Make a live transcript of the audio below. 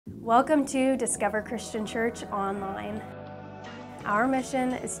Welcome to Discover Christian Church Online. Our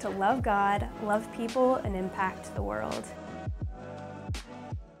mission is to love God, love people, and impact the world.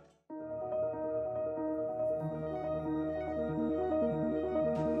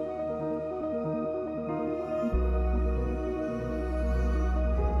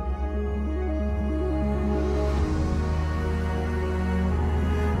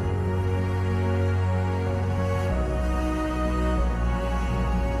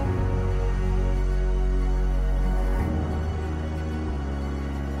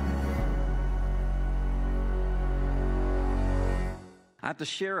 I have to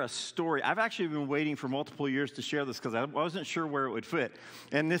share a story. I've actually been waiting for multiple years to share this because I wasn't sure where it would fit.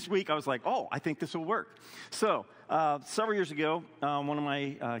 And this week I was like, oh, I think this will work. So several years ago, one of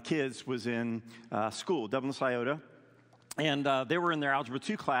my kids was in school, Dublin Iota. And they were in their Algebra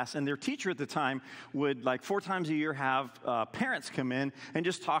 2 class, and their teacher at the time would, like 4 times a year, have parents come in and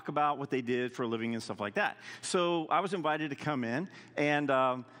just talk about what they did for a living and stuff like that. So I was invited to come in, and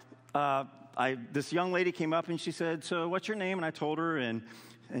this young lady came up and she said, so what's your name? And I told her, and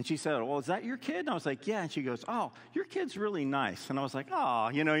she said, well, is that your kid? And I was like, yeah. And she goes, oh, your kid's really nice. And I was like, oh,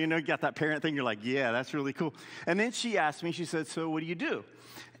 you got that parent thing. You're like, yeah, that's really cool. And then she asked me, she said, so what do you do?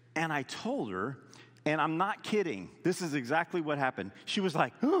 And I told her, and I'm not kidding, this is exactly what happened. She was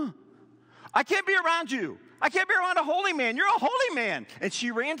like, I can't be around you. I can't be around a holy man. You're a holy man. And she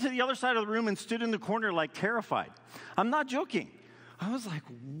ran to the other side of the room and stood in the corner like terrified. I'm not joking. I was like,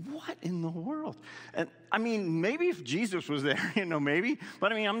 what in the world? And I mean, maybe if Jesus was there, maybe.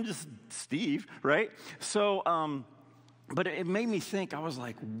 But I mean, I'm just Steve, right? So, but it made me think. I was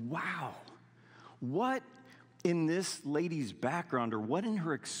like, wow, what in this lady's background or what in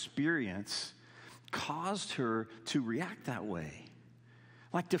her experience caused her to react that way?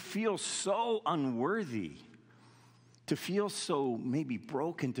 Like to feel so unworthy, to feel so maybe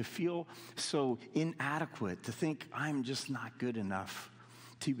broken, to feel so inadequate, to think I'm just not good enough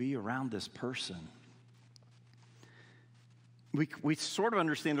to be around this person. We sort of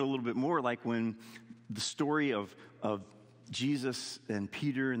understand it a little bit more like when the story of Jesus and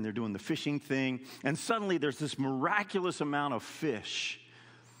Peter, and they're doing the fishing thing, and suddenly there's this miraculous amount of fish,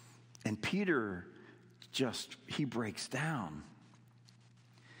 and Peter he breaks down.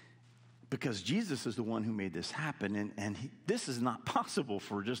 Because Jesus is the one who made this happen, and this is not possible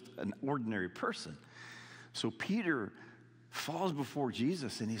for just an ordinary person. So Peter falls before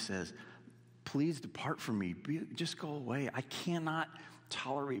Jesus, and he says, please depart from me. Just go away. I cannot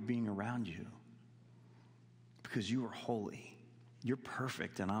tolerate being around you because you are holy. You're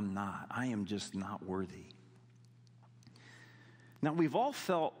perfect, and I'm not. I am just not worthy. Now, we've all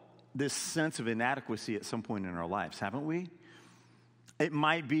felt this sense of inadequacy at some point in our lives, haven't we? It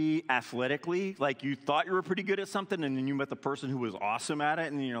might be athletically, like you thought you were pretty good at something, and then you met the person who was awesome at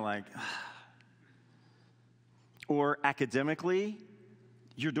it, and then you're like, or academically,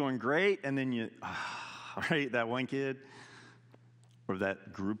 you're doing great, and then right, that one kid, or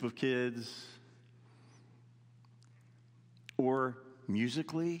that group of kids, or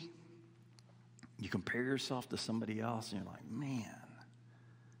musically, you compare yourself to somebody else, and you're like, man.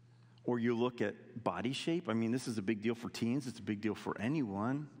 Or you look at body shape. I mean, this is a big deal for teens. It's a big deal for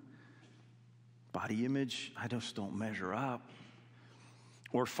anyone. Body image, I just don't measure up.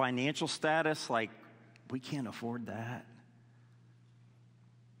 Or financial status, like, we can't afford that.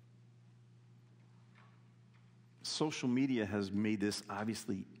 Social media has made this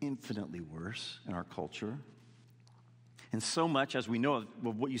obviously infinitely worse in our culture. And so much, as we know,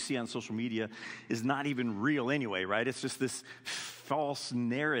 of what you see on social media is not even real anyway, right? It's just this false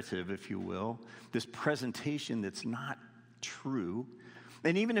narrative, if you will, this presentation that's not true.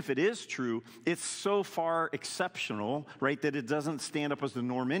 And even if it is true, it's so far exceptional, right, that it doesn't stand up as the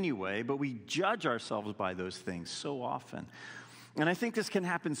norm anyway, but we judge ourselves by those things so often. And I think this can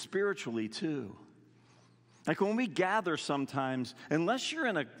happen spiritually too. Like when we gather sometimes, unless you're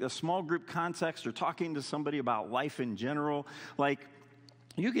in a small group context or talking to somebody about life in general, like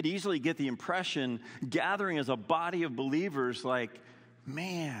you could easily get the impression gathering as a body of believers like,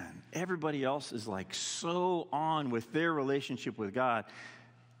 man, everybody else is like so on with their relationship with God.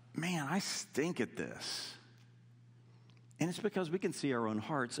 Man, I stink at this. And it's because we can see our own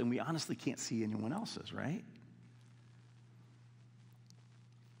hearts and we honestly can't see anyone else's, right?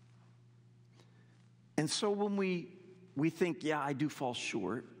 And so when we think, yeah, I do fall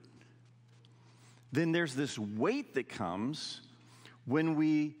short, then there's this weight that comes when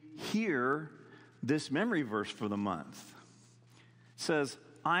we hear this memory verse for the month. It says,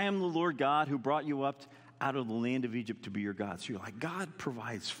 I am the Lord God who brought you up out of the land of Egypt to be your God. So you're like, God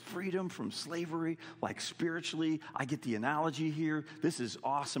provides freedom from slavery, like spiritually. I get the analogy here. This is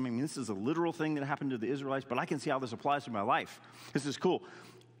awesome. I mean, this is a literal thing that happened to the Israelites, but I can see how this applies to my life. This is cool.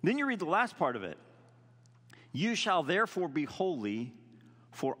 Then you read the last part of it. You shall therefore be holy,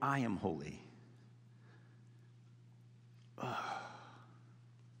 for I am holy.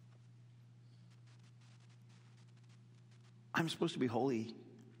 I'm supposed to be holy,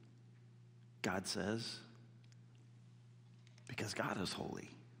 God says, because God is holy.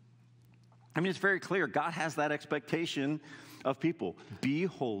 I mean, it's very clear. God has that expectation of people. Be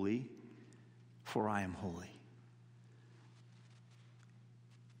holy, for I am holy.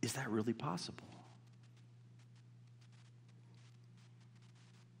 Is that really possible?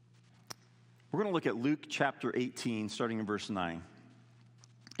 We're going to look at Luke chapter 18, starting in verse 9.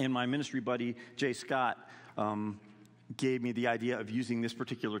 And my ministry buddy, Jay Scott, gave me the idea of using this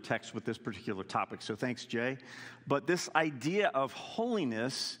particular text with this particular topic. So thanks, Jay. But this idea of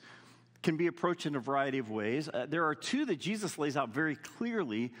holiness can be approached in a variety of ways. There are two that Jesus lays out very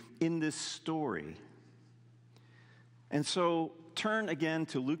clearly in this story. And so turn again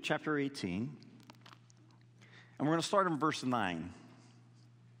to Luke chapter 18. And we're going to start in verse 9.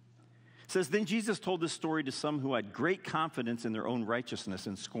 It says, then Jesus told this story to some who had great confidence in their own righteousness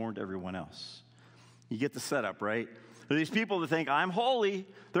and scorned everyone else. You get the setup, right? These people that think, I'm holy,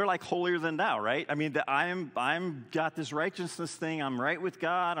 they're like holier than thou, right? I mean, I'm got this righteousness thing. I'm right with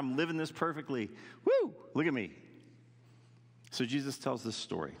God. I'm living this perfectly. Woo, look at me. So Jesus tells this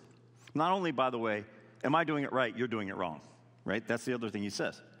story. Not only, by the way, am I doing it right, you're doing it wrong, right? That's the other thing he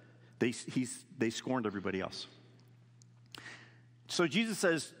says. They scorned everybody else. So Jesus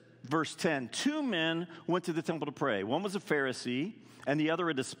says, verse 10, 2 men went to the temple to pray. One was a Pharisee, and the other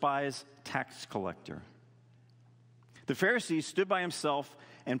a despised tax collector. The Pharisee stood by himself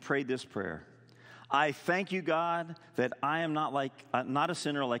and prayed this prayer. I thank you, God, that I am not a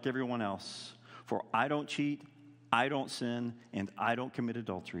sinner like everyone else, for I don't cheat, I don't sin, and I don't commit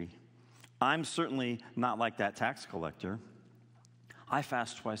adultery. I'm certainly not like that tax collector. I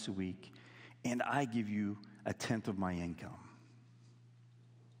fast twice a week, and I give you 1/10 of my income.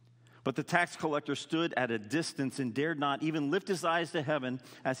 But the tax collector stood at a distance and dared not even lift his eyes to heaven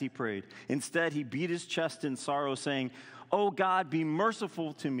as he prayed. Instead, he beat his chest in sorrow, saying, "Oh God, be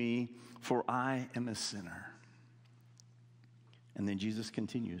merciful to me, for I am a sinner." And then Jesus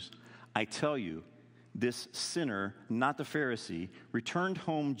continues, I tell you, this sinner, not the Pharisee, returned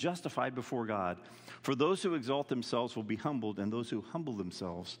home justified before God. For those who exalt themselves will be humbled, and those who humble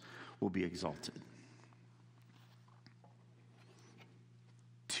themselves will be exalted.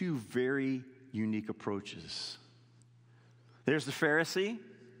 Two very unique approaches. There's the Pharisee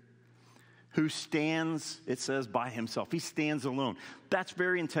who stands, it says, by himself. He stands alone. That's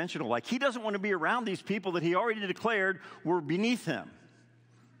very intentional. Like, he doesn't want to be around these people that he already declared were beneath him.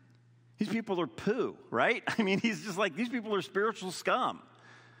 These people are poo, right? I mean, he's just like, these people are spiritual scum.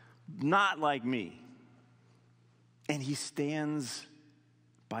 Not like me. And he stands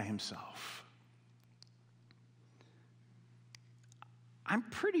by himself. I'm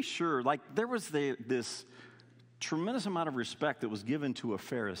pretty sure, like, there was this tremendous amount of respect that was given to a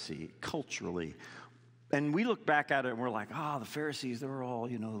Pharisee culturally. And we look back at it and we're like, the Pharisees, they were all,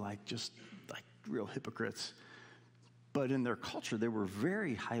 just like real hypocrites. But in their culture, they were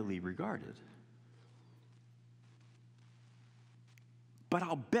very highly regarded. But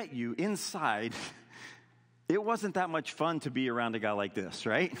I'll bet you inside, it wasn't that much fun to be around a guy like this,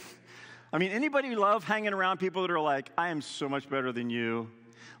 right? I mean, anybody love hanging around people that are like, I am so much better than you.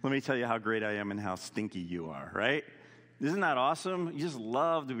 Let me tell you how great I am and how stinky you are, right? Isn't that awesome? You just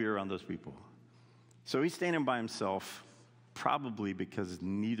love to be around those people. So he's standing by himself, probably because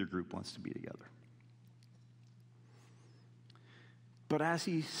neither group wants to be together. But as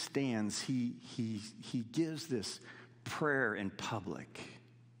he stands, he gives this prayer in public.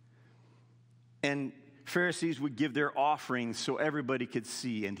 And Pharisees would give their offerings so everybody could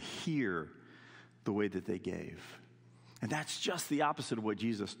see and hear the way that they gave. And that's just the opposite of what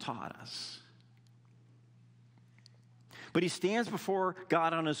Jesus taught us. But he stands before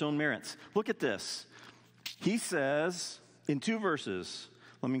God on his own merits. Look at this. He says in 2 verses,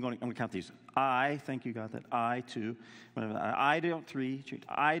 I'm going to count these. I, thank you, God, that I too, I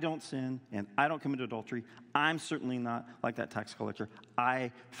don't sin, and I don't commit adultery. I'm certainly not like that tax collector.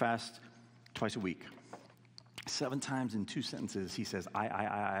 I fast twice a week. 7 times in 2 sentences, he says,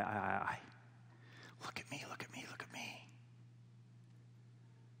 I. Look at me, look at me, look at me.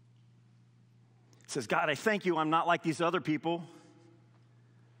 He says, God, I thank you I'm not like these other people.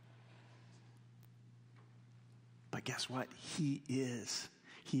 But guess what? He is.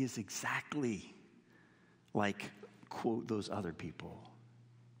 He is exactly like, quote, those other people.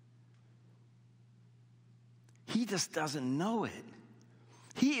 He just doesn't know it.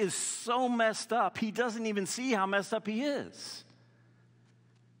 He is so messed up, he doesn't even see how messed up he is.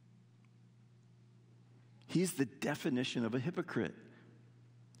 He's the definition of a hypocrite.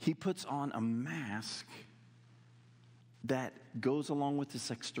 He puts on a mask that goes along with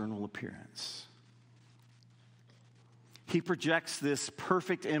his external appearance. He projects this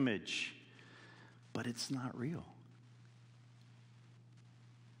perfect image, but it's not real.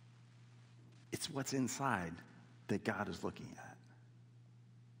 It's what's inside that God is looking at.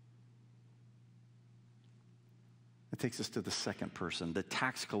 It takes us to the second person, the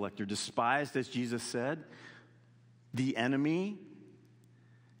tax collector, despised, as Jesus said, the enemy.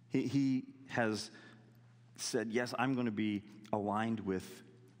 He has said, yes, I'm going to be aligned with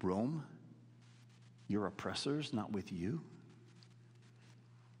Rome, your oppressors, not with you.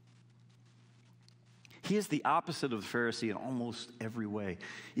 He is the opposite of the Pharisee in almost every way,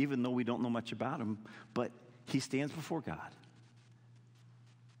 even though we don't know much about him, but he stands before God.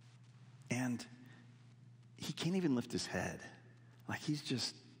 And he can't even lift his head. Like, he's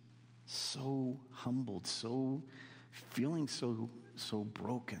just so humbled, feeling so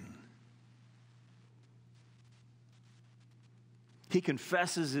broken. He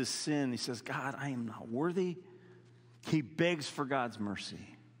confesses his sin. He says, God, I am not worthy. He begs for God's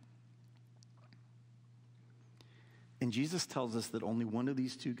mercy. And Jesus tells us that only one of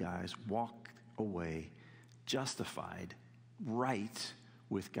these two guys walked away justified, right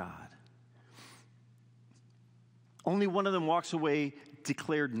with God. Only one of them walks away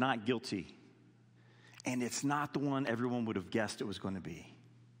declared not guilty. And it's not the one everyone would have guessed it was going to be.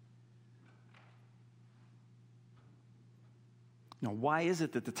 Now, why is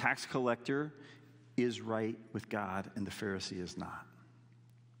it that the tax collector is right with God and the Pharisee is not?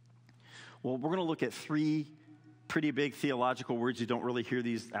 Well, we're going to look at three pretty big theological words. You don't really hear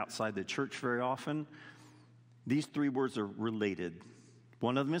these outside the church very often. These three words are related.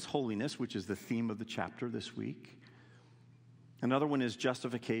 One of them is holiness, which is the theme of the chapter this week. Another one is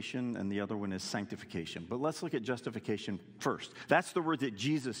justification, and the other one is sanctification. But let's look at justification first. That's the word that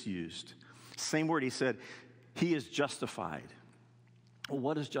Jesus used. Same word. He said, he is justified. Well,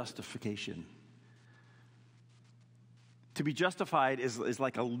 what is justification? To be justified is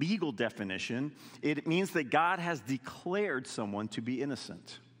like a legal definition. It means that God has declared someone to be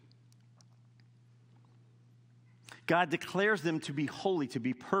innocent. God declares them to be holy, to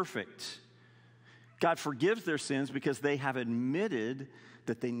be perfect. God forgives their sins because they have admitted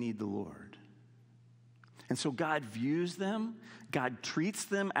that they need the Lord. And so God views them, God treats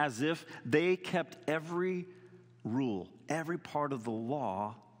them as if they kept every rule, every part of the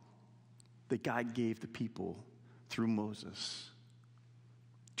law that God gave the people through Moses.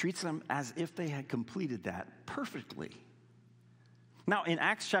 Treats them as if they had completed that perfectly. Now, in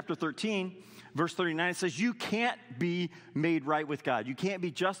Acts chapter 13, verse 39, it says, you can't be made right with God. You can't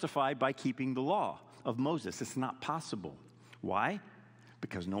be justified by keeping the law of Moses. It's not possible. Why?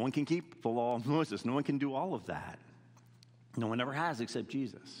 Because no one can keep the law of Moses. No one can do all of that. No one ever has except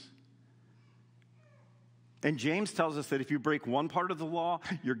Jesus. And James tells us that if you break one part of the law,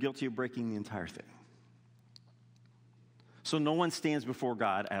 you're guilty of breaking the entire thing. So no one stands before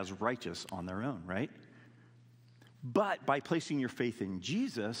God as righteous on their own, right? But by placing your faith in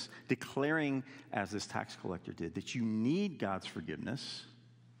Jesus, declaring, as this tax collector did, that you need God's forgiveness,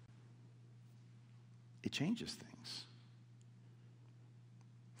 it changes things.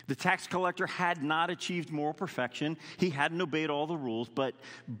 The tax collector had not achieved moral perfection. He hadn't obeyed all the rules,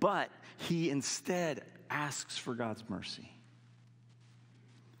 but he instead asks for God's mercy,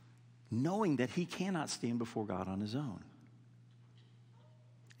 knowing that he cannot stand before God on his own.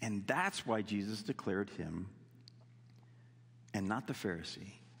 And that's why Jesus declared him, and not the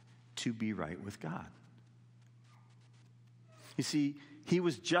Pharisee, to be right with God. You see, he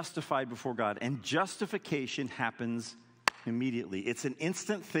was justified before God, and justification happens immediately. It's an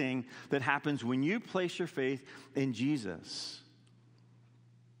instant thing that happens when you place your faith in Jesus.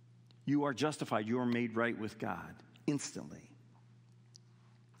 You are justified. You are made right with God instantly.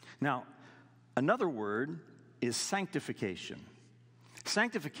 Now, another word is sanctification.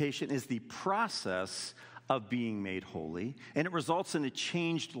 Sanctification is the process of being made holy, and it results in a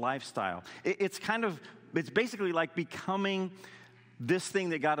changed lifestyle. It's basically like becoming this thing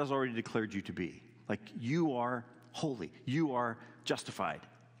that God has already declared you to be. Like, you are holy. You are justified.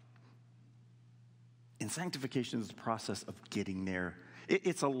 And sanctification is the process of getting there.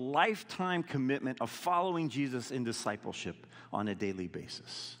 It's a lifetime commitment of following Jesus in discipleship on a daily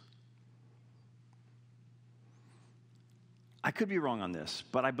basis. I could be wrong on this,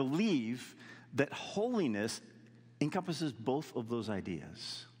 but I believe that holiness encompasses both of those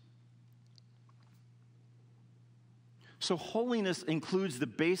ideas. So holiness includes the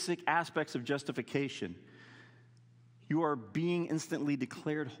basic aspects of justification. You are being instantly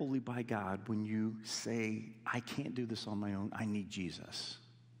declared holy by God when you say, I can't do this on my own, I need Jesus.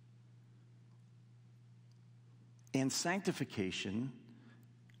 And sanctification,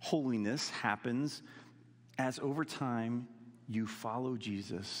 holiness, happens as over time you follow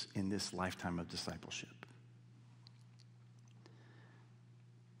Jesus in this lifetime of discipleship.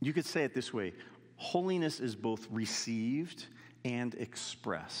 You could say it this way: holiness is both received and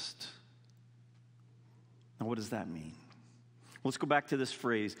expressed. Now, what does that mean? Let's go back to this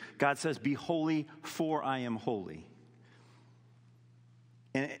phrase. God says, be holy, for I am holy.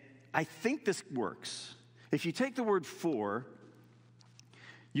 And I think this works. If you take the word for,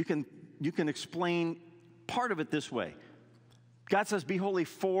 you can explain part of it this way. God says, be holy,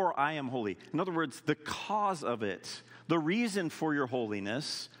 for I am holy. In other words, the cause of it, the reason for your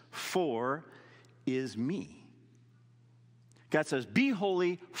holiness, for, is me. God says, be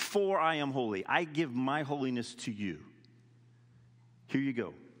holy, for I am holy. I give my holiness to you. Here you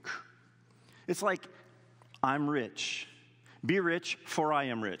go. It's like, I'm rich. Be rich, for I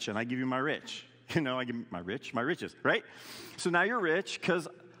am rich. And I give you my rich. You know, I give my riches, right? So now you're rich because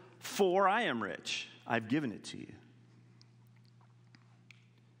for I am rich. I've given it to you.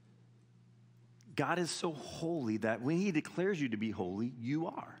 God is so holy that when he declares you to be holy, you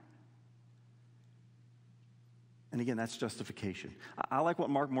are. And again, that's justification. I like what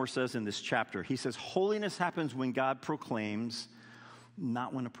Mark Moore says in this chapter. He says, holiness happens when God proclaims,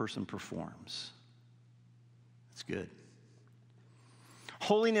 not when a person performs. That's good.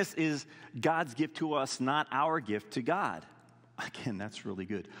 Holiness is God's gift to us, not our gift to God. Again, that's really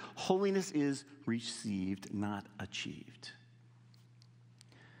good. Holiness is received, not achieved.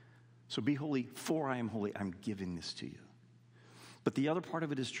 So be holy, for I am holy. I'm giving this to you. But the other part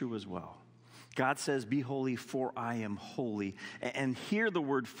of it is true as well. God says, be holy, for I am holy. And here the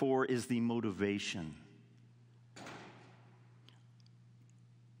word for is the motivation.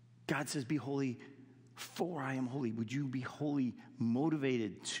 God says, be holy, for I am holy. Would you be holy,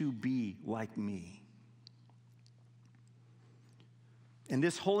 motivated to be like me? And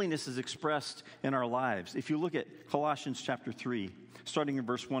this holiness is expressed in our lives. If you look at Colossians chapter 3, starting in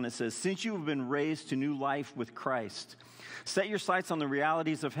verse 1, it says, since you have been raised to new life with Christ, set your sights on the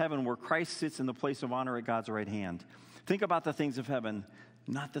realities of heaven where Christ sits in the place of honor at God's right hand. Think about the things of heaven,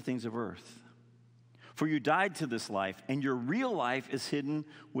 not the things of earth. For you died to this life, and your real life is hidden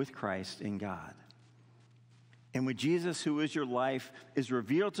with Christ in God. And when Jesus, who is your life, is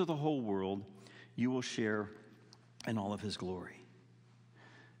revealed to the whole world, you will share in all of his glory.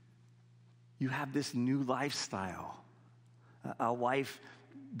 You have this new lifestyle, a life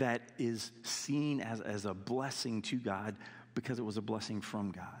that is seen as a blessing to God because it was a blessing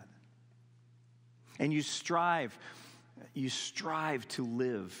from God. And you strive to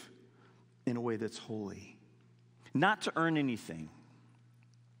live in a way that's holy, not to earn anything,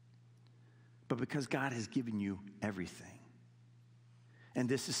 but because God has given you everything. And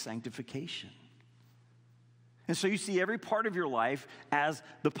this is sanctification. And so you see every part of your life as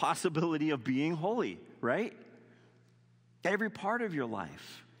the possibility of being holy, right? Every part of your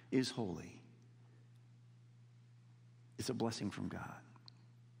life is holy. It's a blessing from God.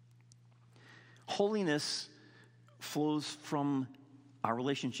 Holiness flows from our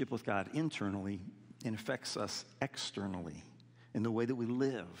relationship with God internally and affects us externally in the way that we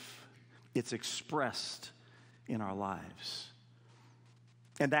live. It's expressed in our lives.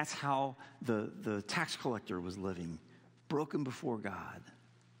 And that's how the tax collector was living, broken before God.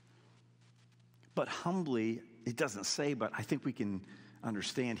 But humbly, it doesn't say, but I think we can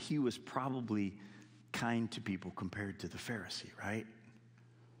understand he was probably kind to people compared to the Pharisee, right?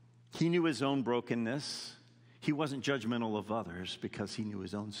 He knew his own brokenness. He wasn't judgmental of others because he knew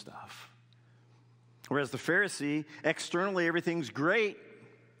his own stuff. Whereas the Pharisee, externally everything's great,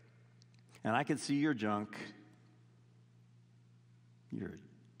 and I can see your junk. You're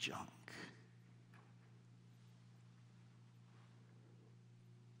junk.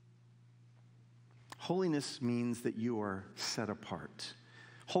 Holiness means that you are set apart.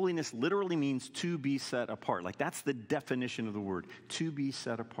 Holiness literally means to be set apart. Like that's the definition of the word, to be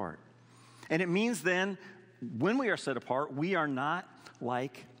set apart. And it means then, when we are set apart, we are not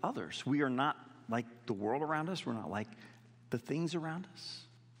like others. We are not like the world around us. We're not like the things around us.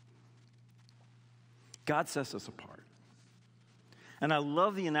 God sets us apart. And I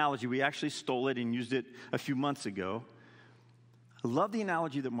love the analogy. We actually stole it and used it a few months ago. I love the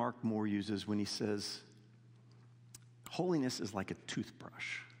analogy that Mark Moore uses when he says, holiness is like a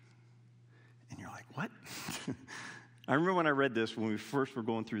toothbrush. what? I remember when I read this, when we first were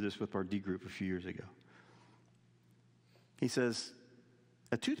going through this with our D group a few years ago. He says,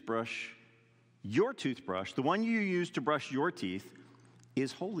 a toothbrush, your toothbrush, the one you use to brush your teeth,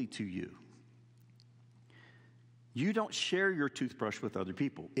 is holy to you. You don't share your toothbrush with other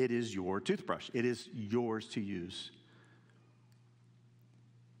people. It is your toothbrush. It is yours to use.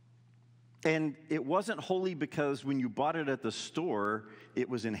 And it wasn't holy because when you bought it at the store, it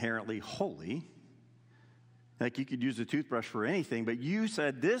was inherently holy. Like you could use a toothbrush for anything, but you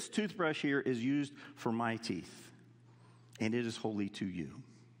said, this toothbrush here is used for my teeth, and it is holy to you.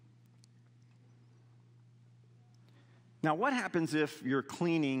 Now, what happens if you're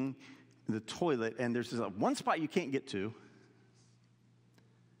cleaning the toilet and there's this one spot you can't get to,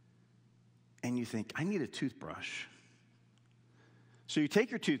 and you think, I need a toothbrush. So you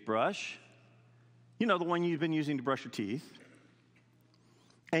take your toothbrush, you know, the one you've been using to brush your teeth,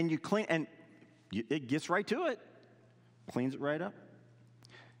 and you clean, and it gets right to it, cleans it right up.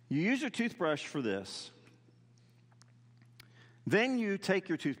 You use your toothbrush for this. Then you take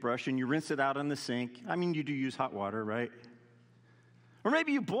your toothbrush and you rinse it out in the sink. I mean, you do use hot water, right? Or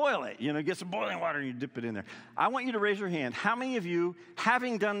maybe you boil it, you know, get some boiling water and you dip it in there. I want you to raise your hand. How many of you,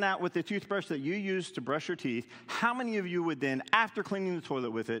 having done that with the toothbrush that you use to brush your teeth, how many of you would then, after cleaning the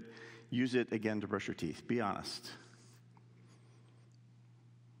toilet with it, use it again to brush your teeth? Be honest.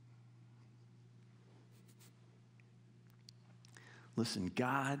 Listen,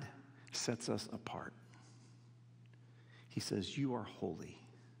 God sets us apart. He says, you are holy.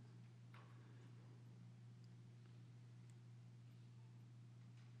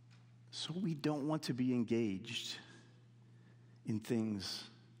 So we don't want to be engaged in things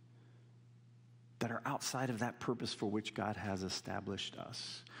that are outside of that purpose for which God has established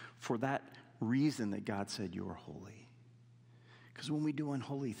us. For that reason that God said you are holy. Because when we do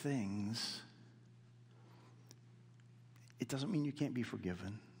unholy things, it doesn't mean you can't be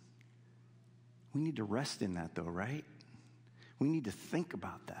forgiven. We need to rest in that though, right? We need to think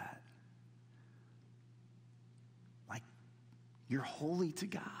about that. Like, you're holy to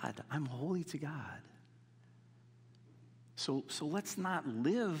God. I'm holy to God. So let's not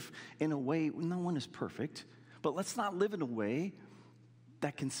live in a way, no one is perfect, but let's not live in a way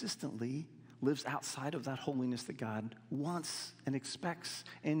that consistently lives outside of that holiness that God wants and expects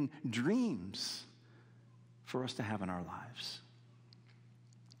and dreams for us to have in our lives.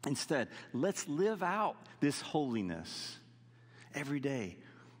 Instead, let's live out this holiness every day,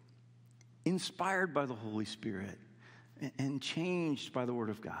 inspired by the Holy Spirit and changed by the Word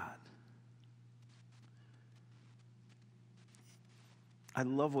of God. I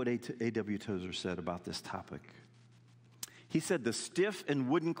love what A.W. Tozer said about this topic. He said, the stiff and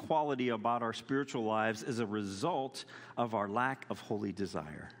wooden quality about our spiritual lives is a result of our lack of holy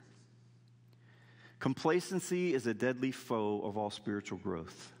desire. Complacency is a deadly foe of all spiritual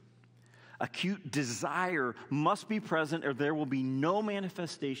growth. Acute desire must be present or there will be no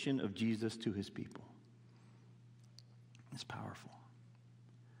manifestation of Jesus to his people. It's powerful.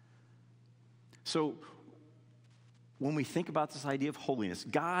 So, when we think about this idea of holiness,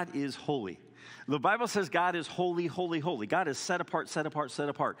 God is holy. The Bible says God is holy, holy, holy. God is set apart, set apart, set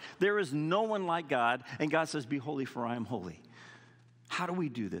apart. There is no one like God, and God says, be holy for I am holy. How do we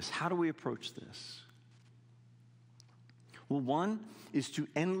do this? How do we approach this? Well, one is to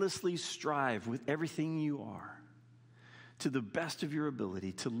endlessly strive with everything you are to the best of your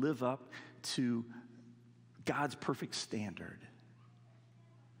ability to live up to God's perfect standard.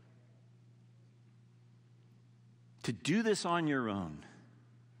 To do this on your own.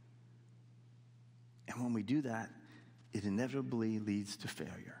 And when we do that, it inevitably leads to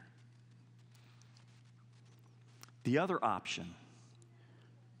failure. The other option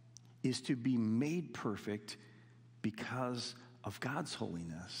is to be made perfect because of God's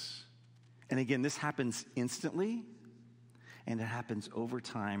holiness. And again, this happens instantly, and it happens over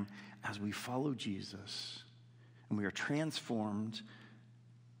time as we follow Jesus, and we are transformed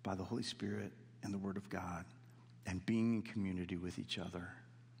by the Holy Spirit and the Word of God, and being in community with each other.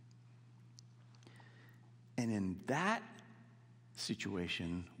 And in that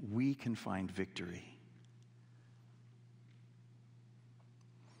situation, we can find victory.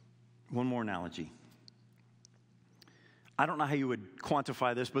 One more analogy. I don't know how you would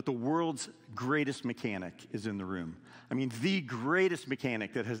quantify this, but the world's greatest mechanic is in the room. I mean, the greatest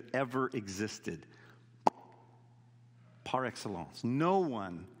mechanic that has ever existed. Par excellence. No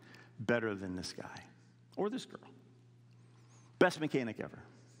one better than this guy or this girl. Best mechanic ever.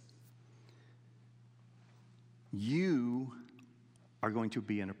 You are going to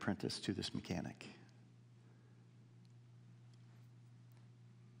be an apprentice to this mechanic.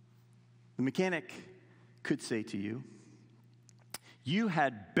 The mechanic could say to you, you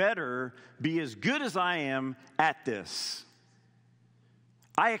had better be as good as I am at this.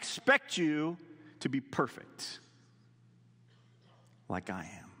 I expect you to be perfect, like I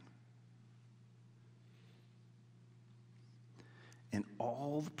am. And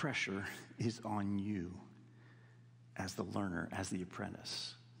all the pressure is on you as the learner, as the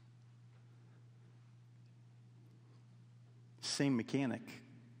apprentice. Same mechanic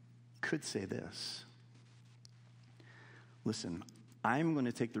could say this. Listen, I'm going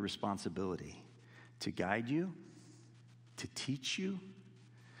to take the responsibility to guide you, to teach you,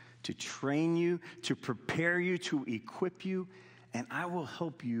 to train you, to prepare you, to equip you, and I will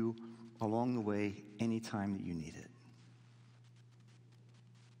help you along the way anytime that you need it.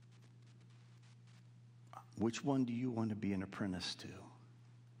 Which one do you want to be an apprentice to?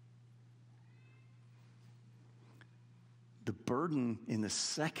 The burden in the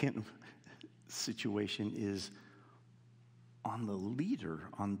second situation is on the leader,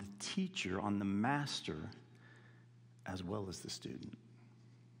 on the teacher, on the master, as well as the student.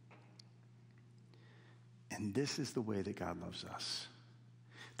 And this is the way that God loves us.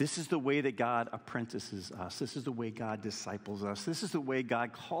 This is the way that God apprentices us. This is the way God disciples us. This is the way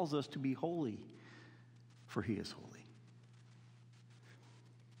God calls us to be holy, for he is holy.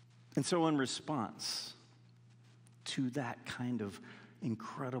 And so in response to that kind of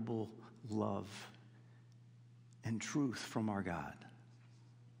incredible love and truth from our God,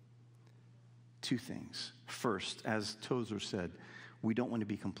 two things. First, as Tozer said, we don't want to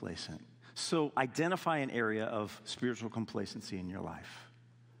be complacent. So identify an area of spiritual complacency in your life.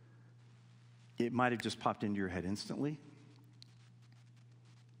 It might have just popped into your head instantly.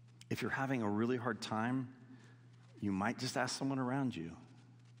 If you're having a really hard time, you might just ask someone around you.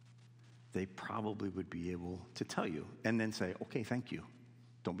 They probably would be able to tell you and then say, okay, thank you.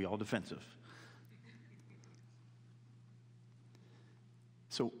 Don't be all defensive.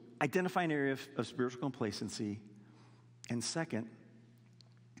 So identify an area of spiritual complacency. And second,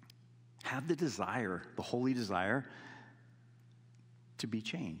 have the desire, the holy desire, to be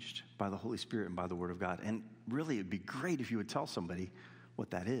changed by the Holy Spirit and by the Word of God. And really, it'd be great if you would tell somebody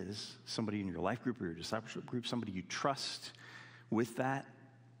what that is, somebody in your life group or your discipleship group, somebody you trust with that,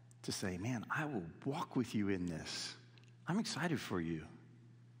 to say, man, I will walk with you in this. I'm excited for you.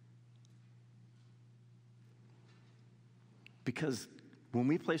 Because when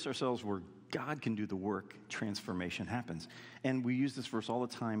we place ourselves where God can do the work, transformation happens. And we use this verse all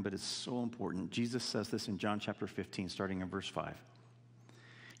the time, but it's so important. Jesus says this in John chapter 15, starting in verse 5.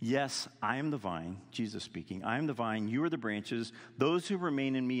 Yes, I am the vine, Jesus speaking. I am the vine, you are the branches. Those who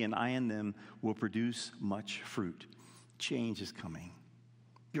remain in me and I in them will produce much fruit. Change is coming.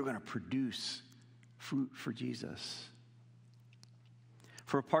 You're going to produce fruit for Jesus.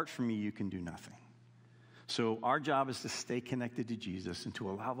 For apart from me, you can do nothing. So our job is to stay connected to Jesus and to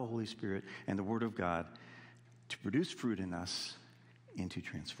allow the Holy Spirit and the Word of God to produce fruit in us and to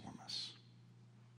transform us.